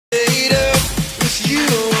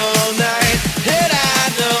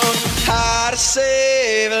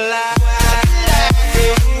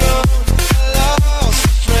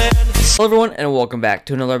Hello everyone, and welcome back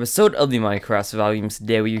to another episode of the Minecraft Survival Games.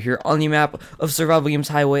 Today we are here on the map of Survival Games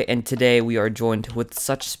Highway, and today we are joined with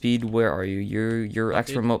SuchSpeed. Where are you? You're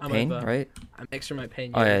ex remote pain, right? I'm ex remote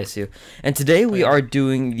pain. Oh yeah, I see you. And today we are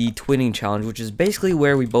doing the twinning challenge, which is basically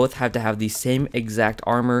where we both have to have the same exact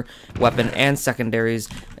armor, weapon, and secondaries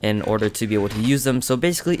in order to be able to use them. So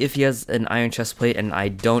basically, if he has an iron chest plate and I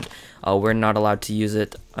don't, we're not allowed to use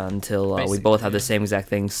it until we both have the same exact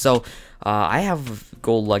thing. So I have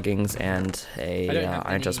gold leggings and a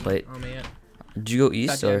iron chest plate. Did you go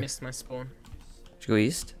east or? I missed my spawn. Did you go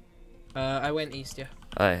east? I went east, yeah.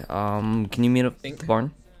 Alright, can you meet up at the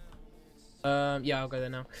barn? Yeah, I'll go there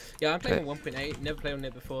now. Yeah, I'm playing on 1.8. Never played on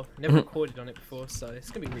it before. Never recorded on it before, so it's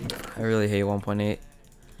gonna be really good. I really hate 1.8.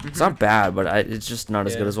 It's not bad, but it's just not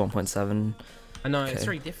as good as 1.7. I know, it's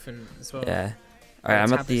very different as well. Yeah. Alright,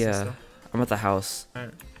 I'm at the house.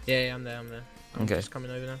 Alright. Yeah, I'm there. I'm just coming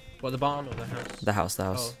over now. What, the barn or the house? The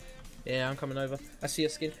house. Oh. Yeah, I'm coming over. I see your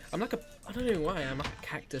skin. I don't know why. I'm like a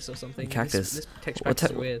cactus or something. Cactus? This texture pack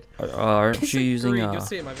is weird. Aren't you using You'll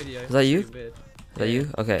see it in my video. Is that you? Is that you?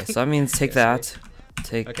 Okay, so that means take that.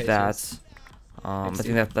 Take that. I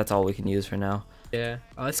think that's all we can use for now. Yeah.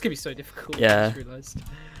 Oh, it's gonna be so difficult. Yeah. I just realized.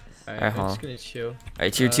 Alright, I'm just gonna chill.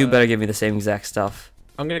 Alright, tier 2 better give me the same exact stuff.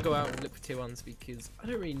 I'm gonna go out and look for tier 1s because I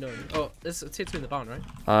don't really know. Oh, there's a tier 2 in the barn,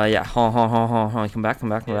 right? Yeah. Hold on. Come back.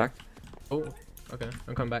 Oh, okay.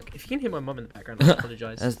 I'm coming back. If you can hear my mum in the background, I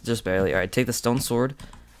apologize. That's just barely. Alright, take the stone sword.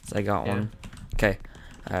 So I got one. Okay.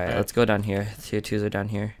 Alright, let's go down here. Tier 2s are down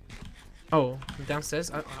here. Oh,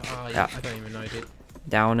 downstairs? Yeah, I don't even know, dude.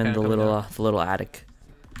 Down in the little attic.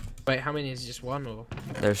 Wait, how many is it? Just one or?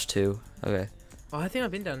 There's 2. Okay. Oh, I think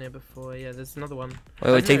I've been down there before. Yeah, there's another one.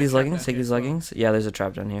 Wait, take these leggings. Take these leggings. Yeah, there's a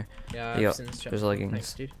trap down here. Yeah, I've seen this trap. There's leggings.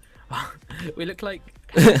 Thanks, dude. We look like.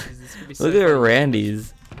 Look at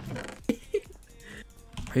Randy's.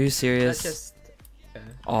 Are you serious? Just,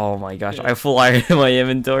 oh my gosh, I have full iron in my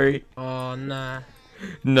inventory. Oh nah.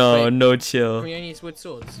 No, no chill. Can we only use wood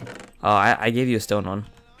swords? Oh, I gave you a stone one.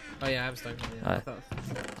 Oh yeah, I have a stone one. Yeah.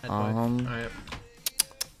 Alright.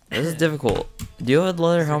 This is difficult. Do you have a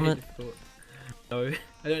leather helmet? No,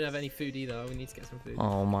 I don't have any food either. We need to get some food.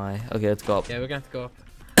 Oh my. Okay, let's go up. Yeah, we're gonna have to go up.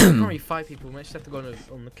 We can't really fight people. We might just have to go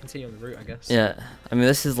continue on the route, I guess. Yeah, I mean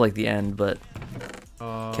this is like the end, but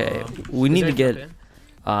okay, we need to get.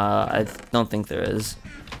 I don't think there is.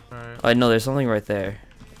 Alright. I know there's something right there.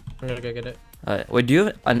 I'm gonna go get it. Wait, do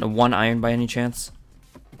you have one iron by any chance?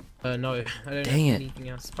 No, I don't have anything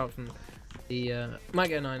else apart from the. Might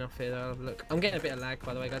get a 9 off here. I'll have a look. I'm getting a bit of lag,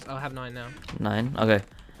 by the way, guys. I'll have 9 now. 9? Okay.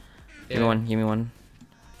 Yeah. Give me one.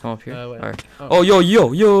 Come up here. Alright. Oh, yo,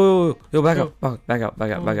 back up.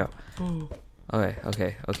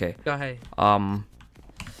 Okay. Go, hey.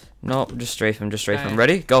 No, just strafe him.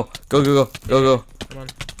 Ready? Go. Go. Come on.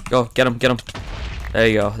 Go, get him. There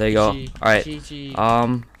you go. Alright. GG.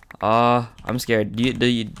 I'm scared. Do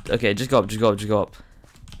you okay, just go up.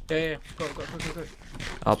 Yeah. Go.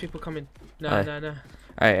 There's people coming. No.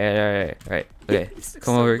 Alright. Okay.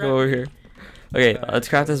 Come over here. Okay, let's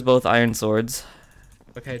craft us both iron swords.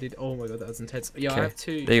 Okay, dude. Oh my god, that was intense. Yeah, I have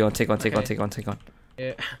 2. There you go. Take one.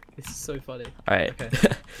 Yeah, this is so funny. Alright.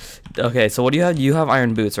 Okay, so what do you have? You have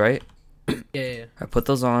iron boots, right? Yeah. I put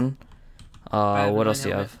those on. What else do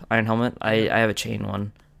you have? Iron helmet? I have a chain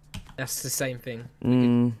one. That's the same thing. I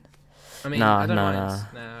mean, nah.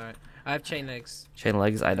 Alright. I have chain legs. Chain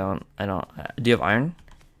legs? I don't. Do you have iron?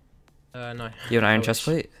 No. Do you have an iron chest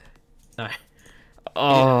plate? No.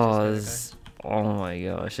 Oh, oh my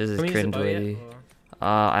gosh, this is cringeworthy.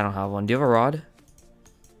 I don't have one. Do you have a rod?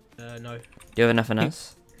 No. Do you have an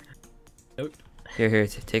FNS? Nope. Here,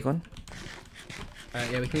 take one.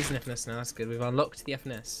 Alright, yeah, we can use an FNS now. That's good. We've unlocked the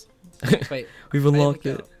FNS. Wait. We've unlocked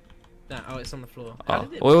it. Oh, it's on the floor.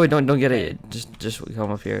 Wait, don't get it. Just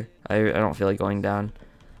come up here. I don't feel like going down.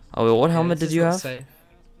 Oh, wait, what helmet did you have? Safe.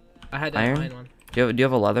 I had an iron one. Do you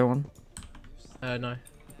have a leather one? No.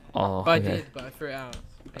 Oh, I did, but I threw it out.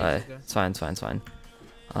 It's fine.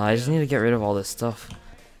 I just need to get rid of all this stuff.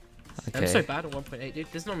 Okay. I'm so bad at 1.8, dude.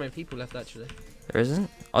 There's not many people left, actually. There isn't?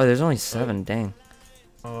 Oh, there's only 7. Dang.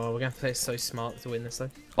 Oh, we're gonna have to play so smart to win this, though.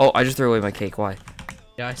 Oh, I just threw away my cake. Why?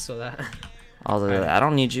 Yeah, I saw that. I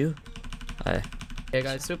don't need you. Yeah,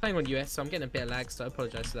 guys, so we're playing on US, so I'm getting a bit of lag, so I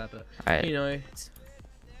apologize for that, but you know.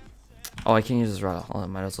 Oh, I can't use this rod. I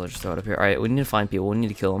might as well just throw it up here. Alright, we need to find people. We need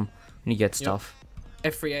to kill them. We need to get stuff.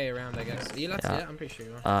 F3A around, I guess. Are you allowed to do that? I'm pretty sure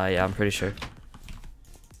you are. Yeah, I'm pretty sure.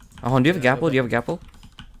 Oh, do you have a gapple? Do you have a gapple?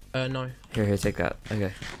 No. Here, take that.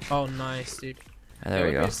 Okay. Oh, nice, dude. There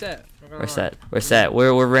we go. We're set. We're set.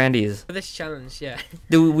 We're Randy's. For this challenge, yeah.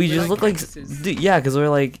 Dude, we just look like, dude, yeah, because we're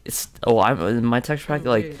like, my texture pack,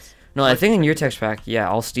 like, No, I think in your text pack, yeah,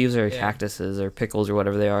 all Steves are cactuses or pickles or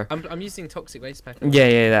whatever they are. I'm using toxic waste pack.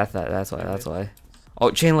 Yeah, that's why. Oh,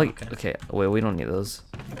 chain link. Okay, wait, we don't need those.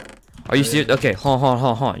 Are you serious? Okay, hold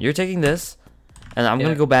on. You're taking this, and I'm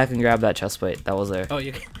gonna go back and grab that chest plate that was there. Oh,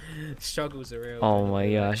 you struggles are real. Oh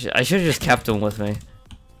my gosh, I should have just kept them with me.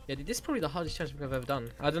 Yeah, dude, this is probably the hardest chest I've ever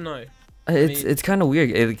done. I don't know. It's kind of weird.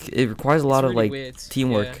 It requires a lot of like weird.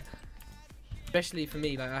 teamwork. Especially for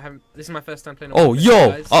me, like this is my first time playing. Oh,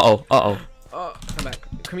 yo! Uh oh. Oh, come back.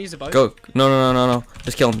 Can we use a bow? Go. No.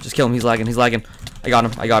 Just kill him. He's lagging. I got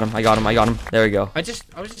him. There we go. I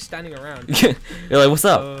was just standing around. You're like, what's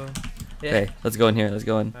up? Yeah. Okay, let's go in here.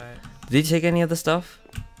 Alright. Did he take any of the stuff?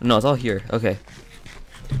 No, it's all here. Okay.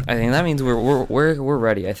 I think that means we're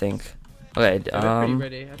ready, I think. Okay, we're pretty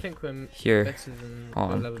ready. I think we're here. better than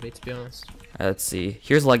level B, to be honest. Let's see.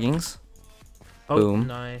 Here's leggings. Oh, boom.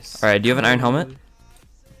 Nice. Alright, do you have an iron helmet?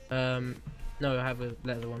 No, I have a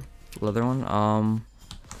leather one. Leather one? Do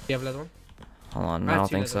you have a leather one? Hold on, I don't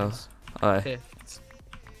think so. Okay. Here.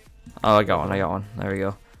 Oh, I got one. There we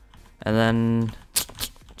go. And then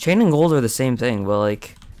chain and gold are the same thing, but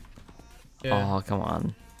like oh, come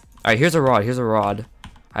on. Alright, here's a rod.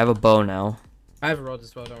 I have a bow now. I have a rod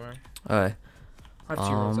as well, don't worry. Okay. I have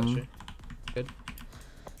 2 rods actually. Good.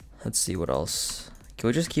 Let's see what else. Can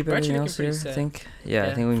we just keep everything else here? I think. Yeah,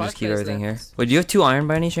 I think we can just keep everything here. left. Wait, do you have 2 iron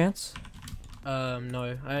by any chance?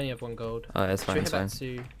 No, I only have 1 gold. Oh, that's fine. Should we head back to...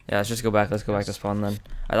 Yeah, let's just go back. Let's go back to spawn then.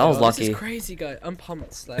 That was lucky. This is crazy, guy. I'm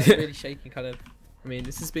pumped. Like, really shaking, kind of. I mean,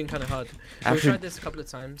 this has been kind of hard. We've tried this a couple of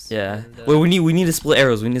times. Yeah. And, Wait, we need to split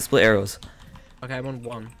arrows. Okay, I'm on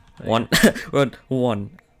 1. One. We're on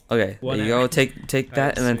 1. Okay. There you go. Take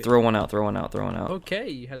that and then throw one out. Okay,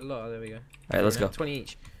 you had a lot. There we go. All right, let's go. 20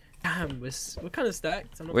 each. Damn, we're kind of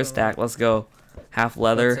stacked. We're stacked. Let's go. Half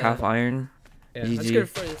leather, half iron. Yeah, I'm just gonna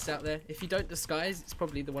throw this out there. If you don't disguise, it's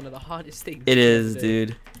probably one of the hardest things. It is,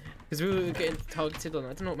 dude. Because we were getting targeted on. I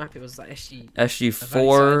don't know what map it was. Like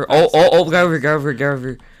SG4. Oh, go over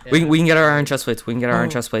here. Yeah. We can get our iron chest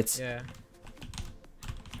plates. Yeah.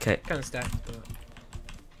 Okay. Kind of stacked, but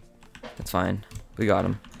that's fine. We got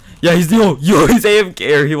him. Yeah, he's he's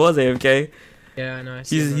AFK, or he was AFK. Yeah, I know.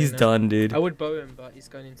 He's done, dude. I would bow him, but he's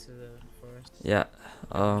going into the forest. Yeah.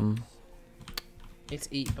 Need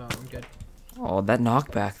to eat, but I'm good. Oh, that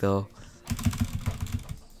knockback though.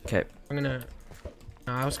 Okay.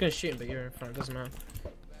 I was gonna shoot him, but you're in front. It doesn't matter.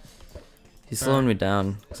 He's slowing me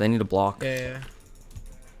down because I need a block. Yeah.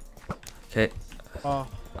 Okay. Oh.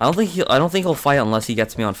 I don't think he'll fight unless he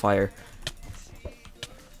gets me on fire.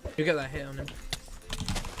 You get that hit on him.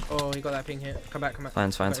 Oh, he got that ping hit. Come back.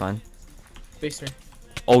 Fine. Boost me.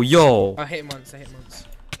 Oh, yo. I hit him once.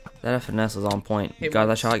 That finesse is on point. Got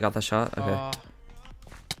that shot. Okay. Oh.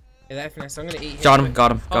 Yeah, that finesse. I'm gonna eat. Got him.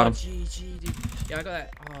 GG, dude. Yeah, I got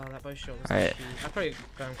that. Oh, that bow shot was Alright. I probably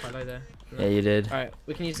got him quite low there. No. Yeah, you did. Alright,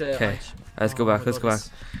 we can use the. Okay. Let's go back.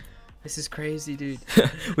 This is crazy, dude.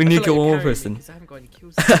 We need to kill one more person. I haven't got any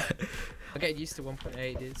kills. I'm getting used to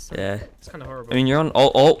 1.8, dude. So yeah. It's kind of horrible. I mean, you're on.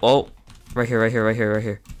 Oh. Right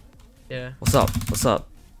here. Yeah. What's up?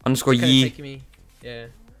 Underscore Yi. Yeah.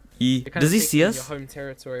 Yi. Does he see us? Your home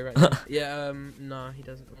territory right now. Yeah. No, he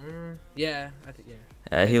doesn't. Yeah. I think. Yeah.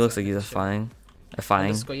 Yeah, he looks like he's a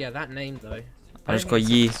Underscore, yeah, that name though. Underscore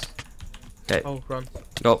Yi. Okay. Oh, run.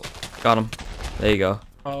 Go. Got him. There you go.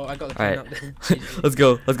 Oh, I got the Alright. up there. Let's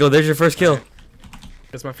go. There's your first kill.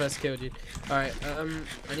 That's my first kill, dude. Alright,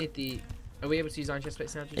 I need the... Are we able to use iron chest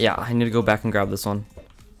plates now, dude? Yeah, I need to go back and grab this one.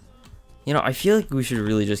 You know, I feel like we should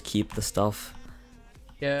really just keep the stuff.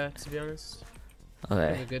 Yeah, to be honest.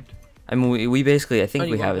 Okay. We're good. I mean, we basically, I think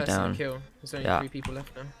only we have it down. Kill. There's only 3 people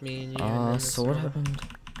left now. Me and you. So what happened?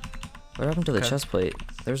 What happened to the chest plate?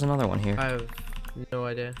 There's another one here. I have no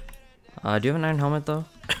idea. Do you have an iron helmet though?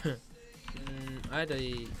 I had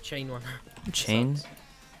a chain one. Chain?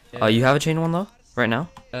 Yeah. You have a chain one though? Right now?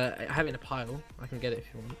 I have it in a pile. I can get it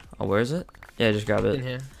if you want. Oh, where is it? Yeah, just grab it. In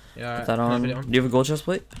here. Yeah, put that on. Do you have a gold chest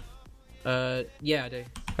plate? Yeah, I do.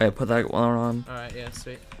 Alright, put that one on. Alright, yeah,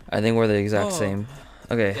 sweet. I think we're the exact same.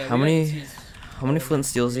 Okay, yeah, how many flint and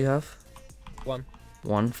steels do you have? 1.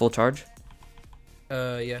 1 full charge?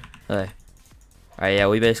 Yeah. Okay. Alright, yeah,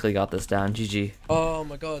 we basically got this down. GG. Oh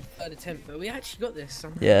my god, 3rd attempt, but we actually got this.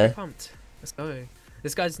 I'm really pumped. Let's go.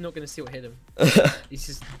 This guy's not gonna see what hit him.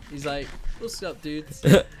 he's like, what's up, dudes?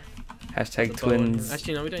 Hashtag twins.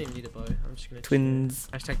 Actually, no, we don't even need a bow. I'm just gonna twins.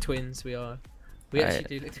 Hashtag twins. We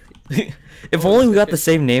actually do. If only we got the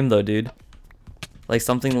same name though, dude. Like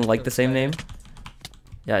something like the same name.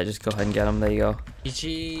 Yeah, just go ahead and get him. There you go.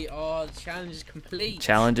 GG. Oh, the challenge is complete.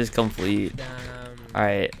 Challenge is complete. Damn.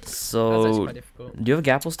 Alright, so Quite difficult. do you have a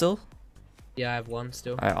gapple still? Yeah, I have one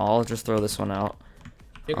still. Alright, I'll just throw this one out.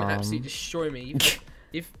 You're gonna absolutely destroy me.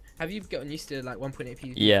 Have you gotten used to like 1.8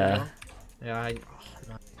 PvP? Yeah. Yeah.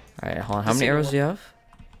 No. Alright, hold on. How many arrows do you have?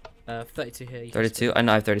 32 here. 32? I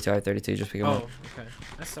know I have 32. I have 32. Just pick them up. Okay.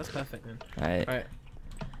 That's perfect then. Alright.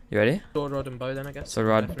 You ready? Sword, rod, and bow then, I guess. Sword,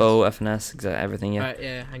 rod, bow, FNS, everything, yeah. Alright,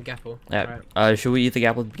 yeah, and gapple. Yeah. Right. Should we eat the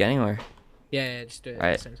gapple at the beginning or? Yeah, just do it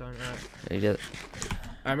at the same time. Alright. Yeah, you did it.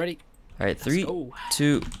 I'm ready. Alright, 3,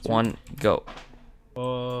 2, 1, go.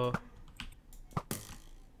 Oh.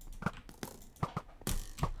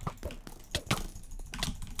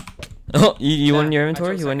 Oh, you won your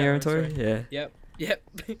inventory? You won your inventory? Yeah. Yep.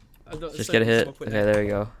 Just get a hit. Okay, there we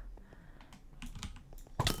go.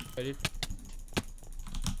 Ready?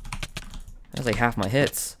 That's like half my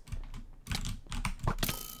hits. I'm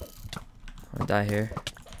gonna die here.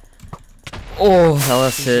 Oh, that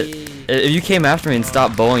last hit. If you came after me and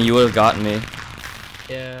stopped bowing, you would have gotten me.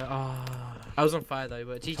 Yeah. I was on fire though,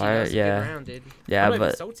 but GG. Fire, yeah. Round, dude. Yeah, I'm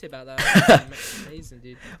but salty about that. Amazing,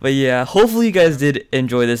 dude. But yeah, hopefully you guys did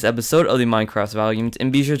enjoy this episode of the Minecraft Valiant,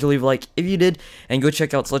 and be sure to leave a like if you did, and go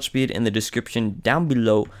check out SuchSpeed in the description down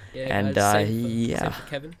below. Yeah, and same for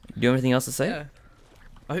Kevin. Do you have anything else to say? Yeah.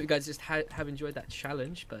 I hope you guys just have enjoyed that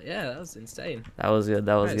challenge, but yeah, that was insane. That was good.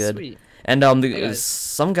 That was good. Sweet. And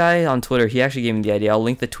some guy on Twitter, he actually gave me the idea. I'll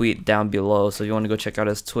link the tweet down below, so if you want to go check out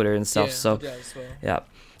his Twitter and stuff. Yeah, so I'll do that as well. yeah.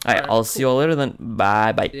 Alright, I'll see you all later then.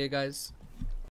 Bye bye. See you guys.